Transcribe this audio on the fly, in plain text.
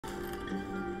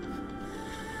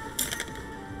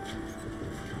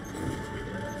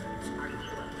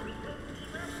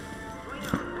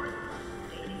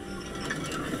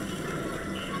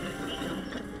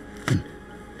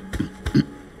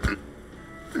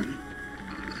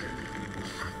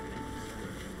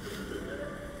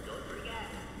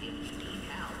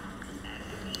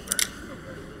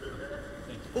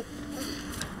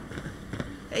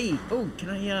Hey,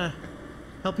 can I,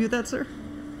 help you with that, sir?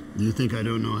 Do you think I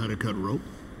don't know how to cut rope?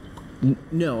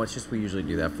 No, it's just we usually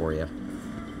do that for you.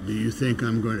 Do you think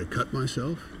I'm going to cut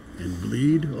myself and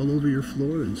bleed all over your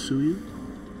floor and sue you?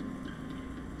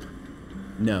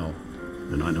 No.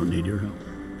 Then I don't need your help.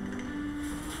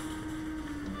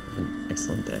 Have an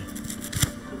excellent day.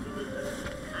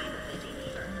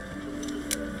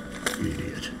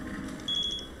 Idiot.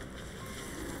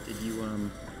 Did you,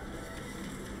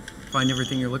 find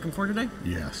everything you're looking for today?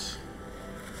 Yes.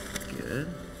 Good.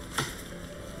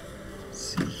 Let's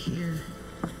see here.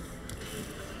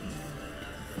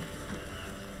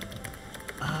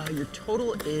 Your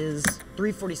total is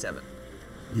 $347.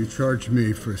 You charged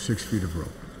me for 6 feet of rope.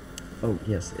 Oh,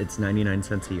 yes, it's 99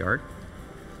 cents a yard.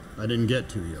 I didn't get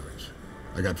 2 yards.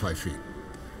 I got 5 feet.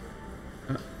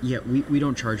 Yeah, we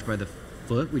don't charge by the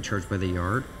foot, we charge by the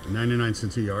yard. 99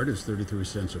 cents a yard is 33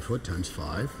 cents a foot times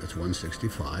 5. That's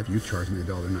 165. You charged me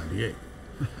 $1.98.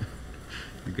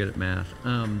 You're good at math.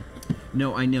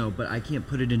 No, I know, but I can't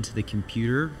put it into the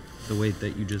computer the way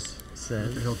that you just said.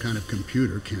 What the hell kind of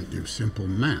computer can't do simple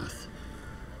math?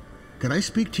 Could I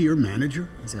speak to your manager?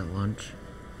 Is that lunch?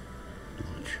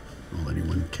 Lunch. All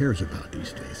anyone cares about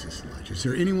these days is lunch. Is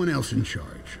there anyone else in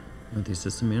charge? Not the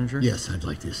assistant manager? Yes, I'd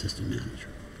like the assistant manager.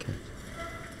 Okay.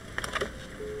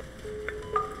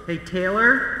 Hey,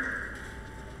 Taylor?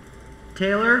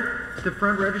 Taylor? The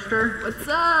front register? What's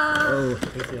up? Oh,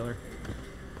 hey, Taylor.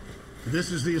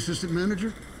 This is the assistant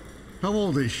manager? How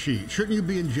old is she? Shouldn't you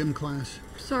be in gym class?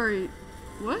 Sorry,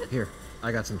 what? Here,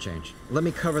 I got some change. Let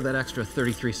me cover that extra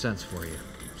 33 cents for you.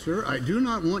 Sir, I do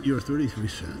not want your 33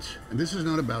 cents. And this is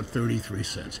not about 33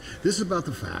 cents. This is about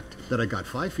the fact that I got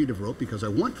 5 feet of rope because I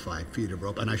want 5 feet of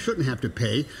rope, and I shouldn't have to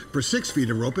pay for 6 feet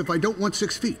of rope if I don't want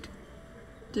 6 feet.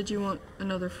 Did you want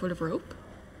another foot of rope?